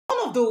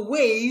of the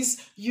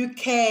ways you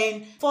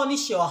can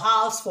furnish your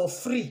house for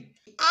free,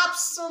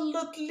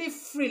 absolutely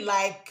free,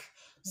 like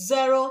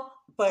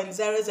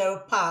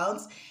 0.00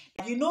 pounds.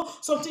 You know,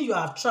 something you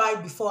have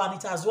tried before and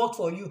it has worked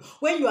for you.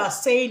 When you are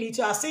saying it,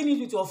 you are saying it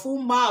with your full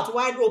mouth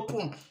wide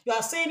open. You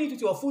are saying it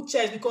with your full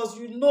chest because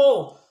you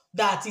know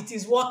that it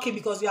is working,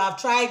 because you have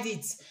tried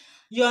it.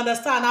 You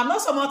understand? I'm not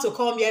someone to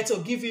come here to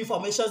give you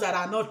information that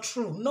are not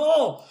true.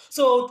 No.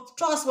 So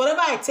trust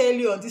whatever I tell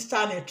you on this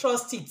channel,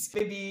 trust it.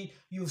 Maybe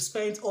you've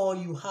spent all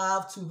you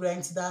have to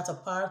rent that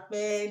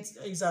apartment.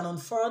 It's an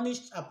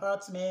unfurnished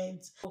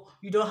apartment.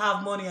 You don't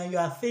have money and you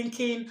are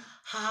thinking,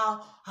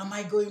 how am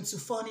I going to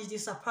furnish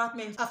this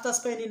apartment after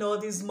spending all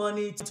this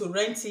money to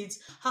rent it?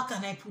 How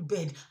can I put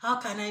bed? How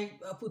can I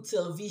put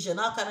television?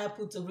 How can I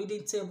put a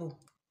reading table?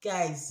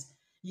 Guys,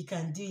 you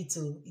can do it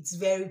too. It's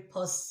very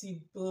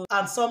possible.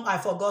 And some I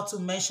forgot to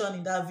mention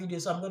in that video,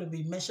 so I'm going to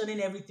be mentioning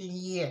everything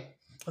here.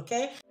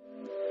 Okay?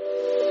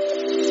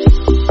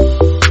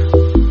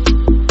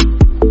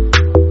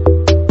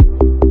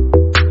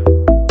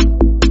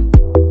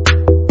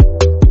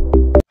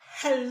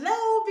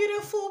 Hello,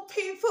 beautiful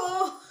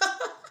people.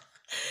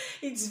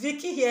 It's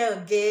Vicky here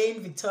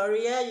again,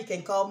 Victoria. You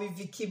can call me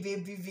Vicky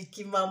Baby,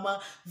 Vicky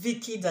Mama,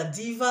 Vicky the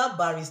Diva,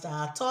 Barrister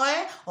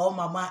Atoy, or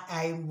Mama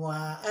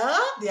Aiwa.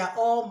 They are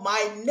all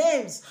my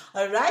names,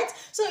 all right?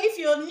 So if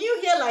you're new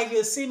here, like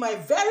you see my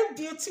very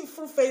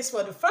beautiful face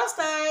for the first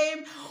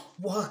time,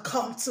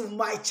 welcome to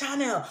my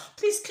channel.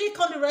 Please click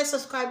on the red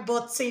subscribe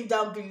button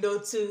down below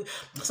to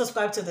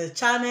subscribe to the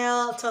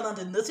channel, turn on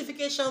the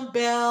notification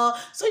bell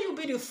so you'll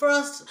be the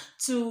first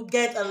to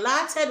get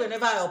alerted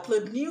whenever I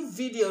upload new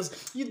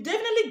videos. You're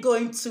definitely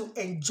going to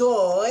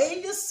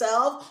enjoy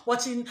yourself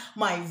watching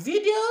my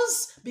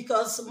videos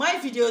because my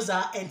videos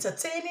are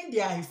entertaining, they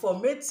are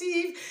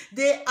informative,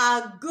 they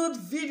are good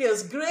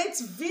videos, great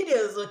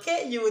videos,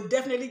 okay? You will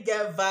definitely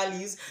get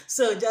values.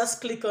 So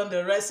just click on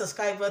the red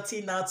subscribe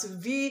button now to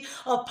be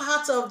a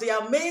part of the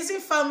amazing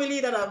family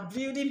that I'm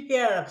building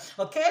here,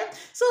 okay?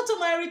 So to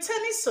my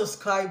returning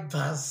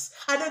subscribers,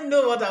 I don't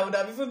know what I would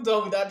have even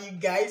done without you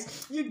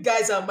guys. You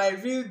guys are my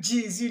real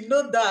G's, you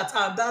know that,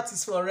 and that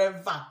is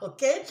forever,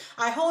 okay?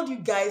 I hold you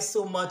guys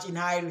so much in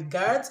high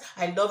regards.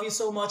 I love you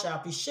so much. I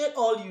appreciate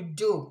all you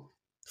do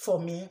for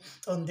me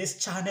on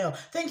this channel.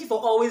 Thank you for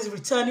always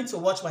returning to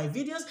watch my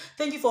videos.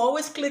 Thank you for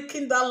always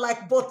clicking that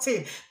like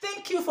button.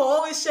 Thank you for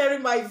always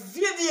sharing my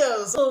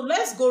videos. So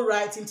let's go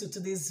right into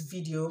today's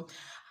video.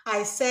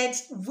 I said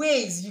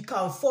ways you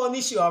can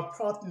furnish your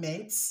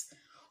apartments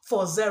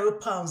for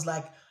 £0,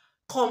 like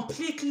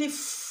completely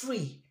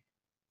free.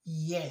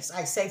 Yes,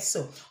 I said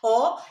so.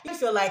 Or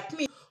if you're like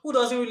me, who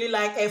doesn't really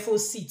like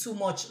FOC too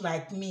much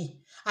like me,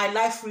 I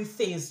like free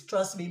things,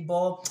 trust me,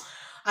 but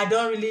I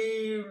don't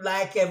really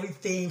like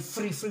everything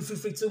free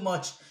too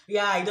much.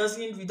 Yeah, it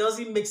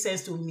doesn't make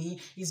sense to me.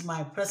 It's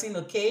my person,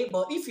 okay?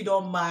 But if you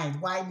don't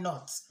mind, why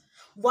not?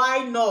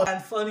 Why not?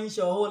 And furnish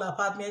your whole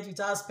apartment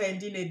without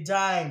spending a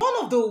dime.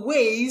 One of the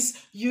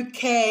ways you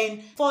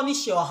can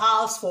furnish your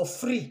house for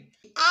free,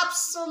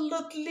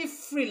 absolutely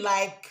free,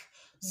 like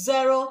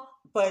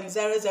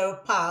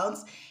 0.00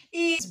 pounds,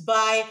 is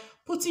by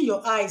putting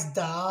your eyes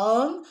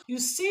down. You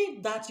see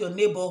that your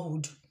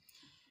neighborhood,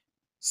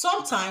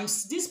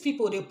 sometimes these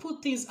people, they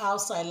put things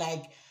outside,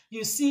 like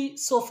you see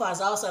sofas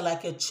outside,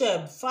 like a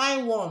chair,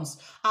 fine ones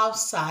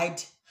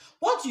outside.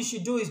 What you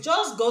should do is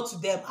just go to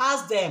them,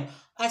 ask them,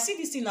 I see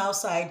this thing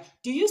outside,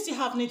 do you still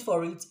have need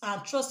for it?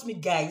 And trust me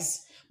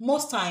guys,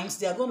 most times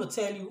they are going to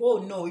tell you, oh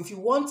no, if you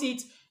want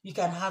it, you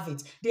can have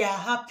it. They are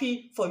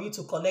happy for you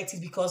to collect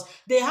it because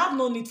they have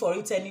no need for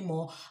it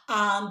anymore,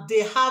 and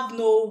they have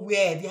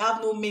nowhere, they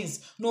have no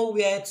means,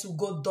 nowhere to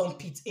go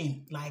dump it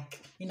in, like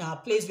in a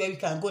place where you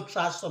can go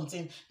trash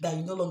something that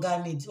you no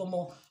longer need.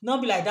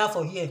 Not be like that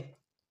for here.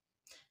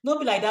 Not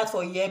be like that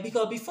for here,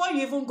 because before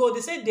you even go,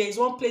 they say there is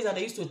one place that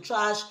they used to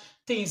trash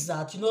things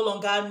that you no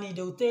longer need.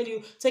 They will tell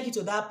you, take it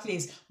to that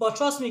place. But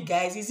trust me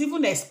guys, it's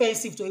even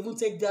expensive to even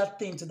take that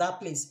thing to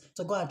that place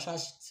to go and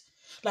trash it.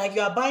 Like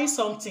you are buying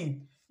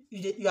something,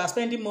 you are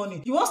spending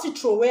money. You want to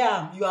throw away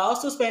them, you are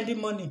also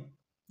spending money.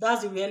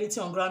 That's the reality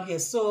on ground here.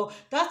 So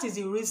that is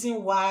the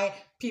reason why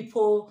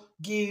people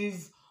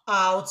give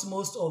out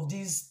most of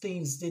these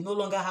things. They no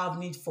longer have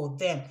need for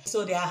them,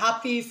 so they are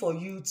happy for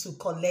you to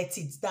collect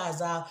it.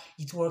 That's how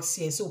it works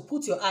here. So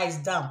put your eyes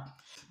down.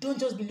 Don't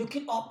just be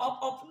looking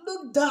up.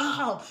 Look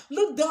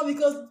down,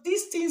 because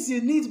these things you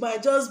need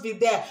might just be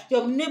there.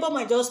 Your neighbor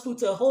might just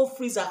put a whole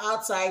freezer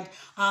outside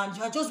and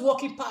you are just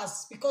walking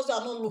past because you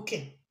are not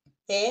looking.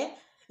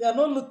 You are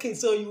not looking,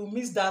 so you will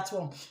miss that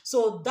one.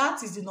 So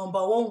that is the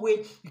 #1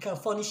 way you can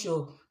furnish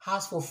your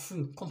house for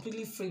free,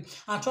 completely free.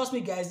 And trust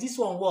me guys, this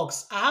one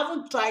works. I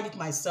haven't tried it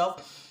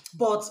myself,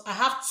 but I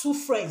have 2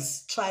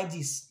 friends try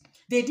this.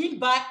 They didn't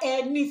buy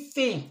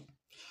anything,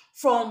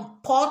 from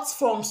pots,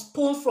 from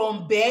spoon,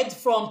 from bed,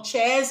 from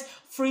chairs,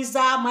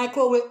 freezer,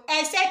 microwave,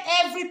 except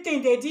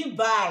everything they didn't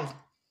buy.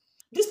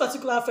 This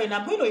particular friend,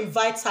 I'm going to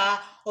invite her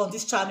on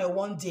this channel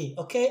one day,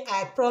 okay?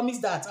 I promise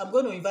that I'm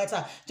going to invite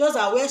her. Just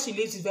that where she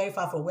lives is very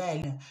far from where I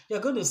live.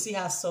 You're going to see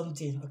her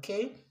someday,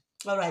 okay?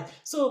 All right.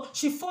 So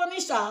she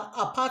furnished her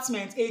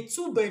apartment a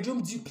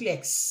two-bedroom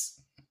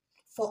duplex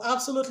for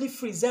absolutely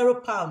free,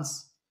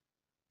 £0.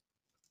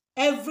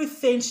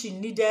 Everything she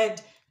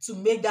needed to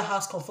make the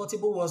house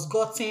comfortable was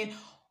gotten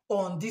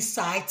on these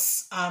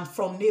sites and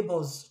from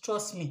neighbors.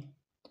 Trust me.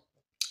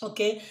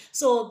 Okay,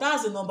 so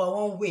that's the number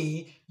one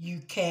way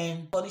you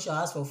can furnish your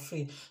house for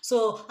free.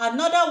 So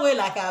another way,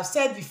 like I've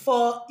said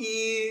before,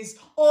 is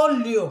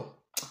oleo.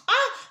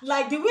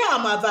 Like the way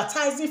I'm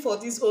advertising for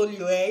this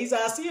oleo, is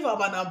as if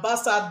I'm an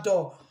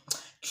ambassador.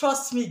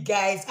 Trust me,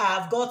 guys, I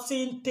have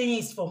gotten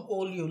things from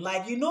oleo.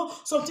 Like,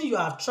 something you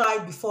have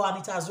tried before and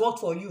it has worked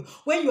for you.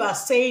 When you are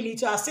saying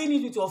it, you are saying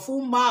it with your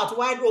full mouth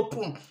wide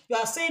open. You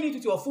are saying it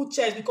with your full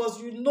chest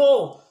because you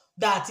know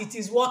that it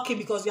is working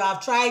because you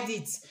have tried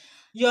it.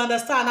 You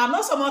understand? I'm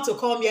not someone to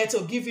come here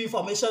to give you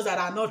information that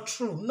are not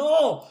true.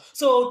 No.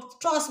 So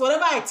trust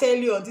whatever I tell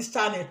you on this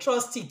channel,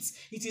 trust it.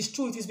 It is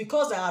true. It is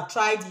because I have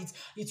tried it,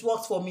 it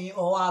worked for me,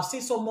 or I've seen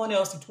someone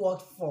else it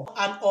worked for,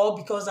 and or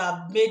because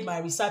I've made my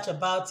research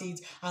about it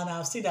and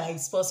I've seen that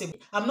it's possible.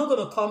 I'm not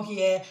going to come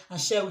here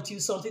and share with you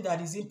something that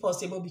is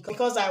impossible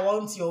because I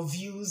want your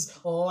views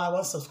or I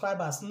want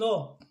subscribers.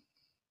 No.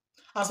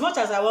 As much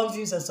as I want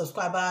views and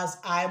subscribers,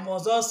 I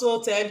must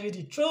also tell you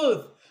the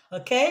truth.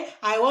 Okay,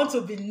 I want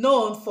to be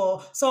known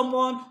for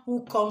someone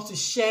who comes to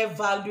share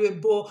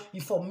valuable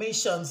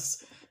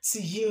informations to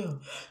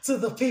you, to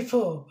the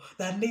people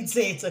that needs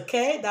it.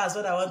 Okay, that's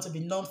what I want to be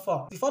known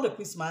for. Before the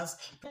Christmas,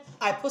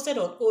 I posted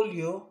on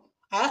Olio.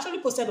 I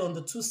actually posted on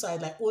the two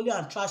sides, like Olio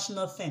and Trash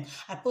Nothing.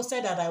 I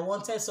posted that I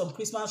wanted some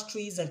Christmas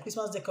trees and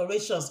Christmas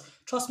decorations.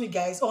 Trust me,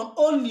 guys, on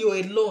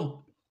Olio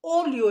alone.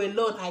 Olio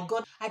alone, I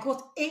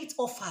got 8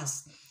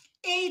 offers.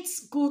 8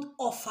 good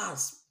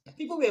offers.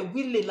 People were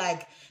willing,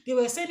 like they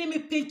were sending me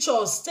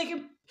pictures,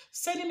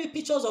 sending me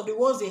pictures of the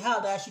ones they had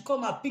that I should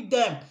come and pick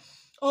them.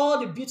 All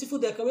the beautiful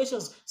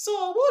decorations.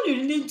 So what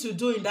you need to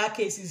do in that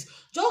case is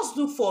just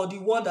look for the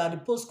one that the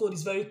postcode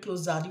is very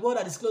closer, the one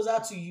that is closer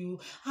to you,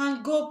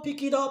 and go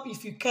pick it up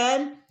if you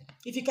can.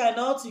 If you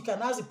cannot, you can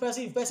ask the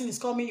person if the person is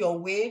coming your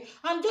way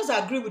and just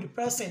agree with the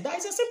person. That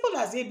is as simple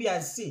as A, B,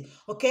 and C.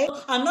 Okay?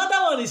 Another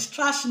one is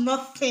Trash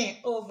Nothing.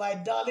 Oh, my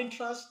darling,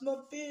 Trash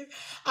Nothing.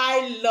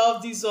 I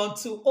love this one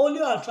too.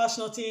 Olio and Trash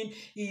Nothing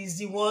is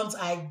the ones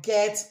I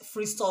get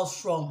free stuff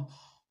from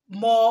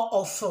more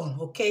often.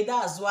 Okay,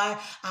 that's why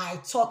I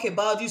talk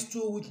about these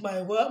two with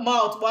my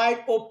mouth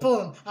wide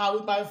open and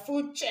with my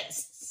full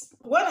chest.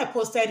 When I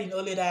posted in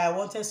Ole that I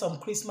wanted some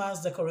Christmas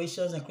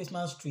decorations and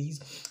Christmas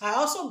trees, I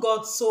also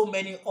got so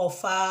many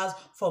offers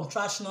from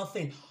Trash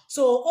Nothing.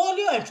 So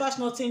Olio and Trash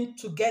Nothing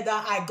together,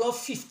 I got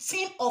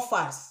 15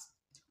 offers.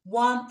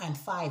 1 and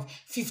 5,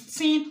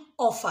 15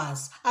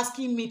 offers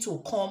asking me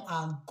to come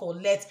and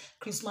collect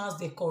Christmas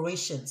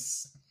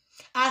decorations,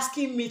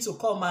 asking me to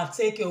come and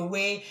take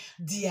away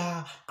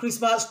their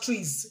Christmas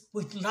trees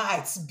with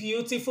lights,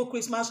 beautiful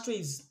Christmas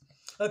trees.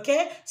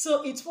 Okay,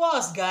 so it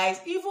was, guys,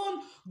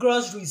 even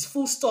groceries,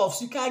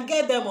 foodstuffs, you can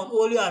get them on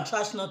Olio and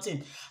Trash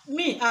Nothing.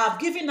 Me, I have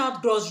given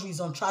out groceries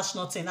on Trash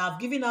Nothing. I've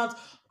given out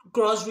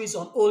groceries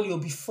on Olio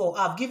before.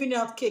 I've given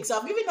out cakes.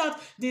 I've given out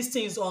these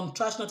things on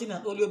Trash Nothing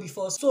and Olio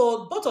before.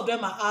 So both of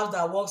them are apps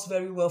that works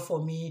very well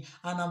for me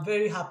and I'm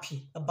very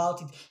happy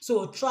about it.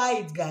 So try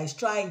it, guys.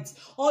 Try it.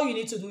 All you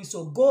need to do is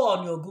to go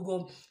on your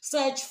Google,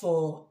 search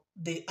for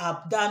the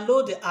app,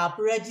 download the app,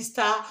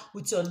 register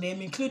with your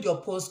name, include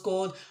your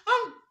postcode,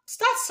 and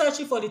start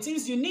searching for the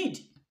things you need.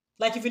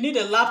 Like if you need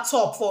a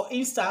laptop, for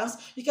instance,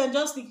 you can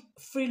just click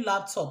free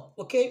laptop,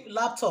 okay?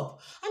 Laptop.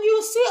 And you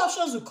will see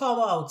options will come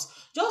out.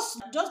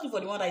 Just look for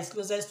the one that is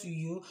closest to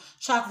you,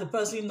 chat the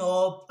person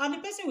up, and the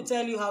person will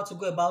tell you how to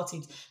go about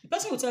it. The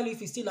person will tell you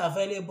if it's still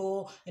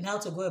available and how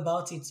to go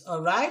about it,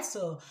 all right?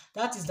 So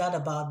that is that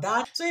about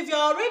that. So if you're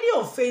already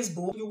on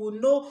Facebook, you will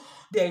know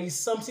there is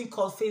something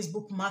called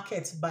Facebook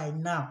Market by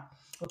now,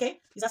 okay?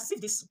 It's as if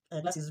this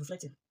glass is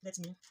reflecting. Let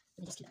me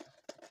just keep.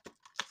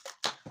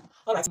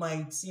 All right,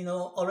 might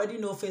already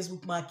know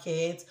Facebook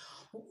Market.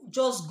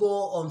 Just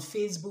go on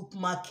Facebook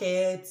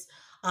Market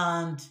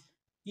and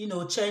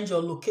change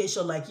your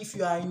location. Like if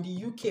you are in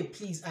the UK,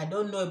 please, I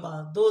don't know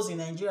about those in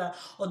Nigeria,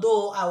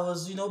 although I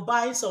was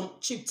buying some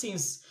cheap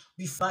things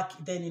before back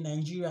then in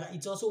Nigeria.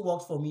 It also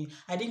worked for me.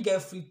 I didn't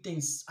get free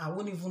things, I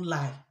won't even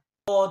lie.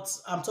 But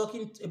I'm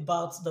talking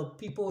about the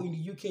people in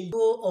the UK.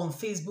 Go on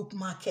Facebook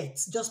Market.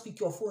 Just pick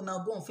your phone now.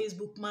 Go on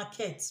Facebook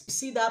Market. You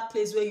see that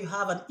place where you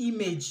have an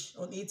image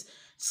on it.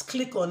 Just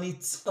click on it.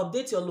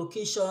 Update your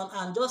location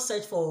and just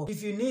search for,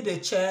 if you need a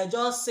chair,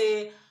 just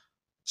say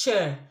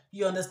chair.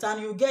 You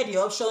understand? You get the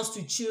options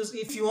to choose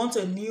if you want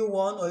a new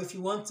one or if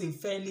you want a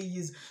fairly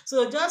used.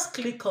 So just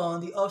click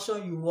on the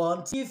option you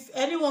want. If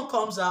anyone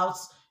comes out,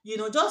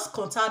 just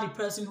contact the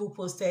person who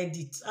posted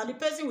it and the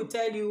person will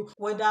tell you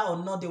whether or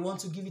not they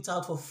want to give it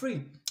out for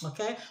free.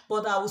 Okay,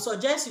 but I would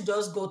suggest you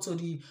just go to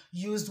the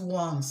used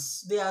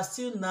ones. They are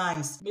still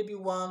nice, maybe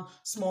one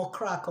small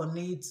crack on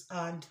it,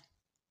 and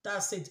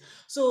that's it.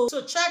 So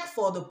check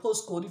for the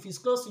postcode. If it's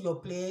close to your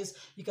place,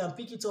 you can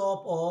pick it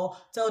up or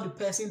tell the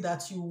person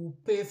that you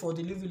pay for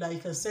delivery, like you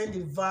can send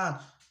a van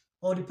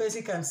or the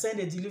person can send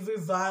a delivery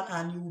van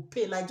and you will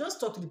pay. Like, just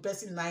talk to the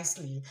person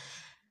nicely.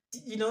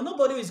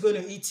 Nobody is going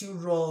to eat you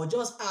raw.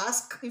 Just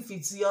ask. If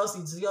it's yours,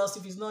 it's yours.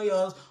 If it's not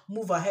yours,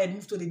 move ahead,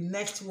 move to the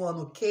next one.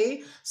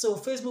 Okay, so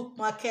Facebook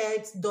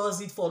Market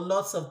does it for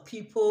lots of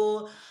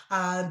people,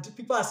 and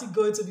people are still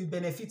going to be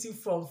benefiting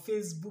from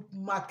Facebook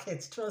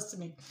Market. Trust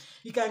me.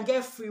 You can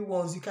get free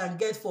ones. You can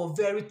get for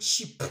very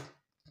cheap.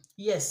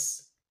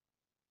 Yes.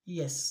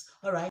 Yes.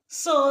 All right.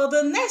 So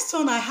the next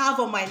one I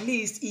have on my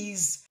list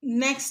is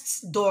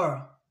Next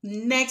Door.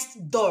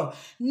 Next Door.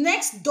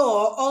 Next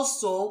Door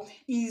also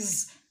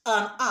is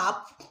an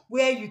app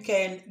where you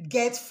can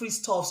get free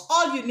stuffs.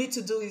 All you need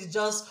to do is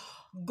just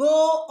go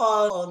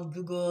on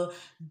Google,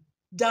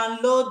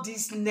 download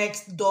this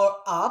Next Door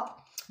app,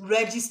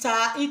 register.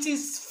 It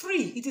is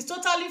free. It is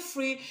totally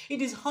free.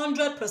 It is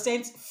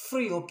 100%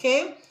 free,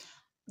 okay?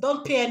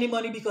 Don't pay any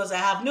money, because I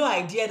have no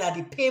idea that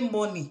they pay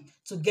money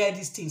to get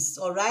these things.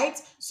 All right,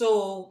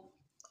 so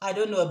I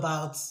don't know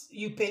about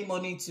you pay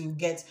money to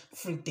get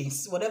free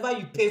things. Whatever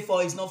you pay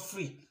for is not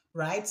free,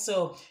 right?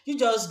 So you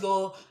just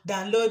go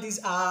download this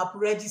app,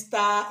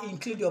 register,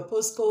 include your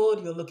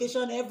postcode, your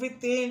location,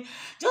 everything.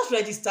 Just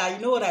register, you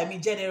know what I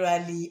mean,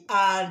 generally,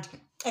 and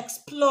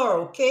explore.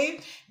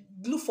 Okay,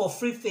 look for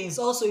free things.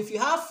 Also, if you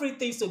have free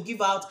things to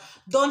give out,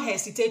 don't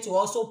hesitate to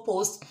also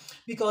post,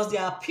 because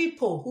there are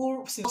people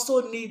who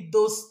also need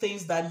those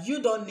things that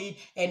you don't need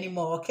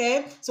anymore.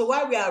 Okay, so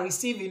while we are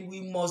receiving, we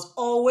must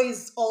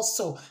always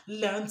also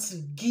learn to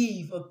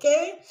give.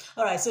 Okay,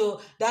 all right, so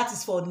that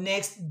is for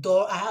Next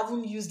Door. I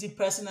haven't used it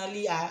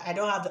personally. I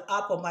don't have the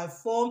app on my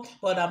phone,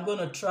 but I'm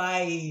gonna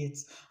try it.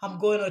 I'm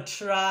gonna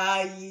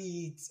try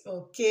it.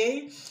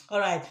 Okay, all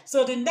right,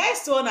 so the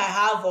next one I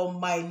have on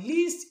my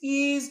list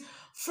is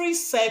Free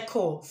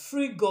Circle,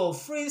 Free Go,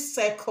 Free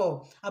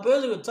Circle. I'm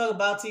going to talk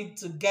about it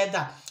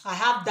together. I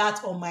have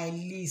that on my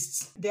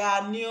list. They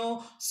are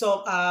new,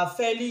 some are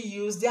fairly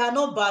used. They are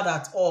not bad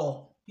at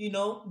all.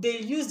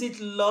 They used it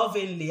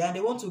lovingly, and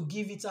they want to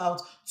give it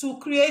out to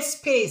create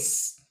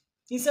space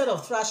instead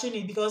of trashing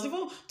it, because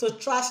even to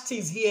trash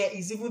things here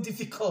is even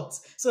difficult.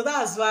 So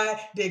that's why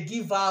they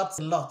give out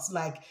a lot.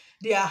 Like,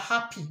 they are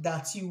happy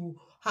that you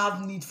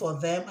have need for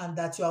them and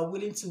that you are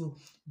willing to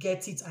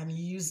get it and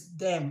use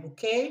them.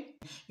 Okay,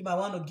 you might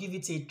want to give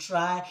it a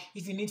try.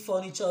 If you need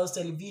furniture,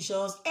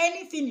 televisions,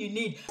 anything you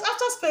need,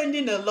 after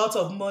spending a lot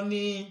of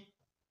money,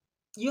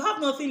 you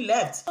have nothing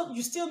left.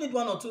 You still need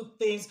one or two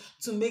things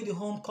to make the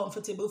home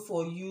comfortable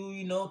for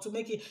you, to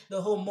make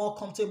the home more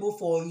comfortable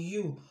for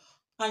you,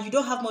 and you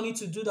don't have money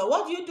to do that.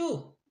 What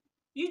do?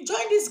 You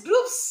join these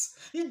groups,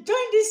 you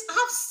join these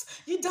apps,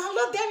 you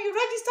download them, you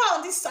register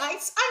on these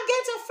sites and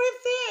get your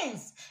free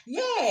things.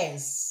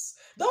 Yes,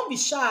 don't be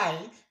shy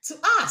to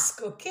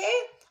ask. Okay,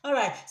 all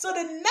right, so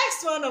the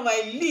next one on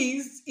my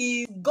list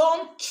is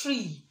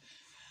Gumtree.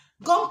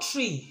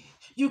 Gumtree,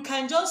 you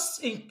can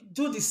just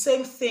do the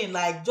same thing,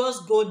 like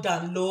just go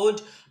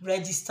download,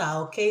 register.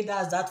 Okay,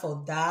 that's that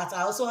for that.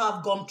 I also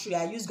have Gumtree.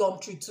 I use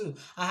Gumtree too.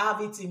 I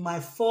have it in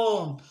my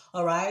phone.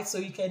 All right, so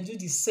you can do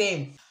the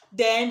same.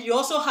 Then you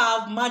also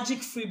have Magic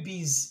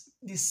Freebies.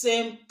 The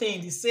same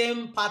thing, the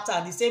same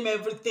pattern, the same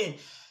everything.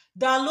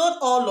 Download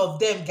all of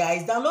them,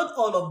 guys. Download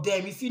all of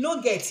them. If you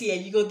don't get here,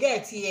 you go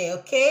get here.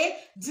 Okay,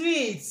 do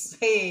it.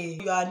 Hey,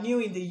 you are new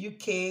in the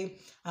UK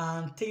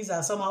and things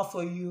are somehow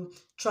for you,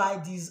 try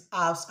these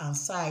apps and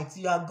sites.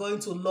 You are going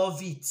to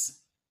love it.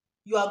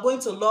 You are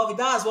going to love it.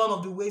 That's one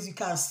of the ways you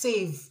can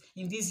save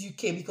in this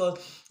UK, because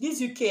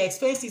this UK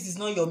expenses is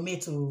not your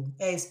mate.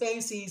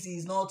 Expenses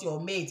is not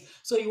your mate.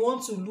 So you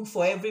want to look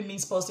for every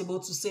means possible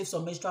to save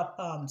some extra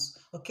pounds.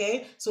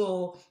 Okay,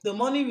 so the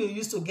money we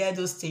use to get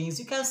those things,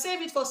 you can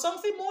save it for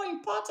something more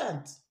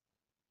important.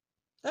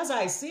 That's how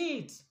I see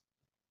it.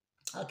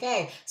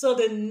 Okay, so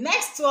the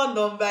next one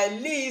on my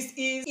list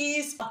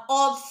is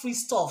all free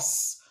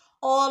stuffs.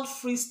 All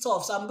free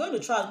stuff. So I'm going to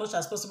try as much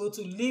as possible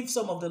to leave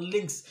some of the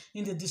links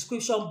in the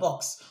description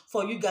box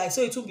for you guys,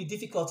 so it won't be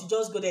difficult. You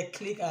just go there,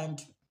 click,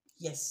 and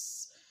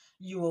yes,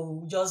 you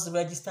will just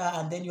register,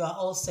 and then you are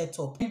all set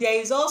up. And there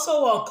is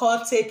also one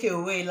called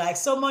Takeaway. Like,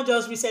 someone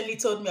just recently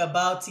told me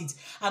about it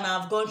and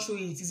I've gone through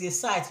it. It's a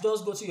site.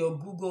 Just go to your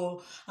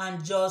Google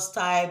and just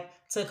type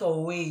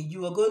Takeaway.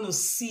 You are going to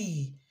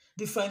see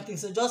different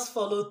things, so just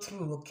follow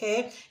through.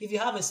 Okay, if you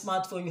have a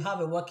smartphone, you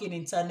have a working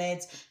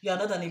internet, you are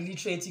not an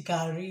illiterate, you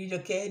can read,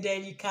 okay,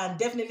 then you can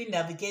definitely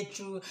navigate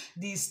through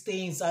these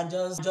things and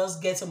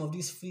just get some of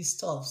these free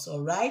stuffs.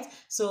 All right,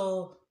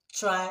 so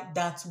try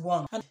that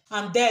one.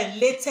 And then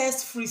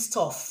latest free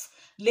stuff,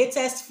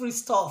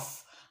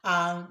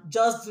 and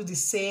just do the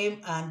same,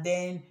 and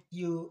then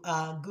you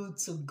are good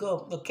to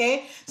go.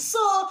 Okay, so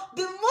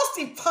the most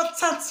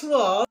important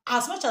one,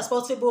 as much as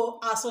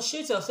possible,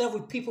 associate yourself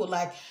with people.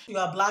 Like, you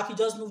are black, you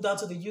just moved down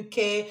to the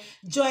UK,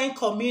 join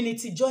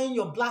community, join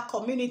your black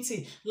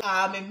community.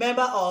 I'm a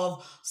member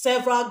of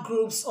several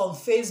groups on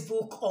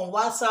Facebook, on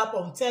WhatsApp,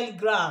 on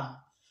Telegram.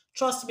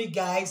 Trust me,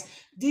 guys,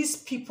 these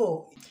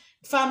people,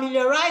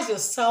 Familiarize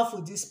yourself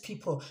with these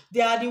people. They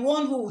are the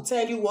one who will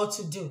tell you what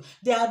to do.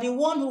 They are the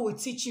one who will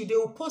teach you. They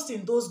will post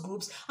in those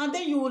groups and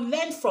then you will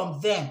learn from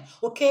them.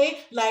 Okay?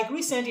 Like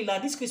recently,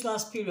 like this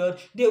Christmas period,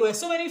 there were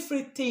so many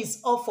free things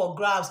up for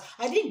grabs.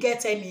 I didn't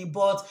get any,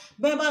 but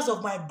members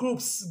of my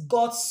groups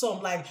got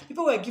some. Like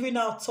people were giving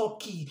out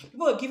turkey.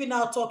 People were giving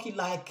out turkey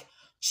like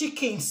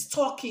chickens,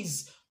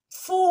 turkeys,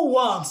 full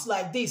ones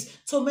like this,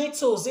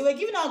 tomatoes. They were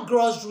giving out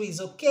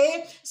groceries.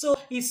 Okay, so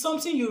it's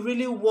something you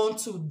really want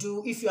to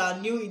do. If you are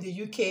new in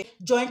the UK,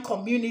 join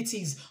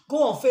communities.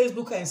 Go on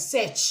Facebook and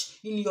search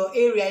in your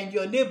area, in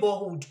your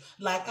neighborhood.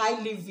 Like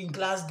I live in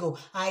Glasgow,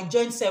 I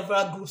joined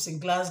several groups in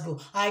Glasgow.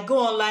 I go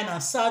online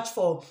and search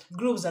for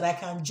groups that I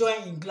can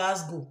join in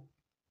Glasgow.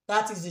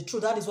 That is the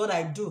truth. That is what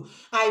I do.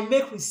 I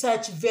make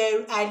research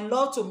I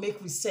love to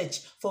make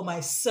research for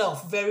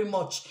myself very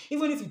much.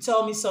 Even if you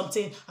tell me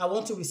something, I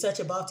want to research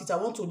about it. I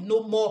want to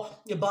know more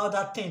about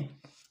that thing.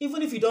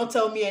 Even if you don't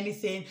tell me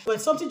anything, when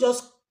something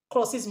just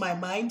crosses my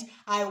mind,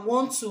 I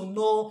want to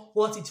know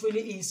what it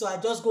really is. So I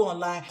just go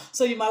online.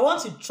 So you might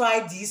want to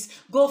try this.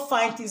 Go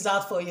find things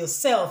out for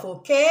yourself,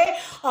 okay?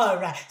 All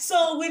right.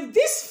 So with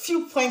these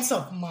few points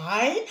of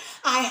mine,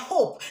 I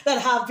hope that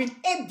I have been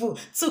able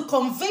to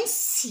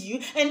convince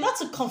you and not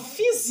to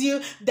confuse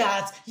you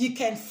that you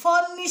can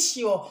furnish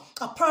your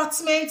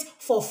apartment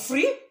for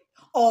free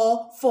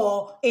or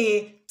for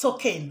a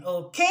token,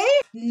 okay?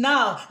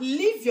 Now,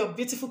 leave your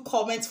beautiful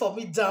comments for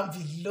me down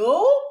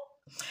below.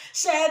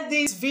 Share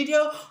this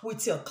video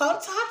with your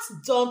contacts.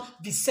 Don't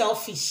be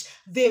selfish.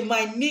 They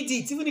might need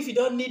it. Even if you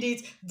don't need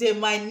it, they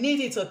might need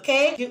it,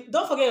 okay?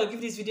 Don't forget to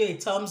give this video a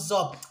thumbs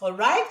up, all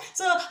right?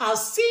 So I'll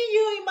see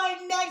you in my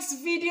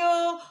next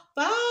video.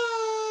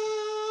 Bye.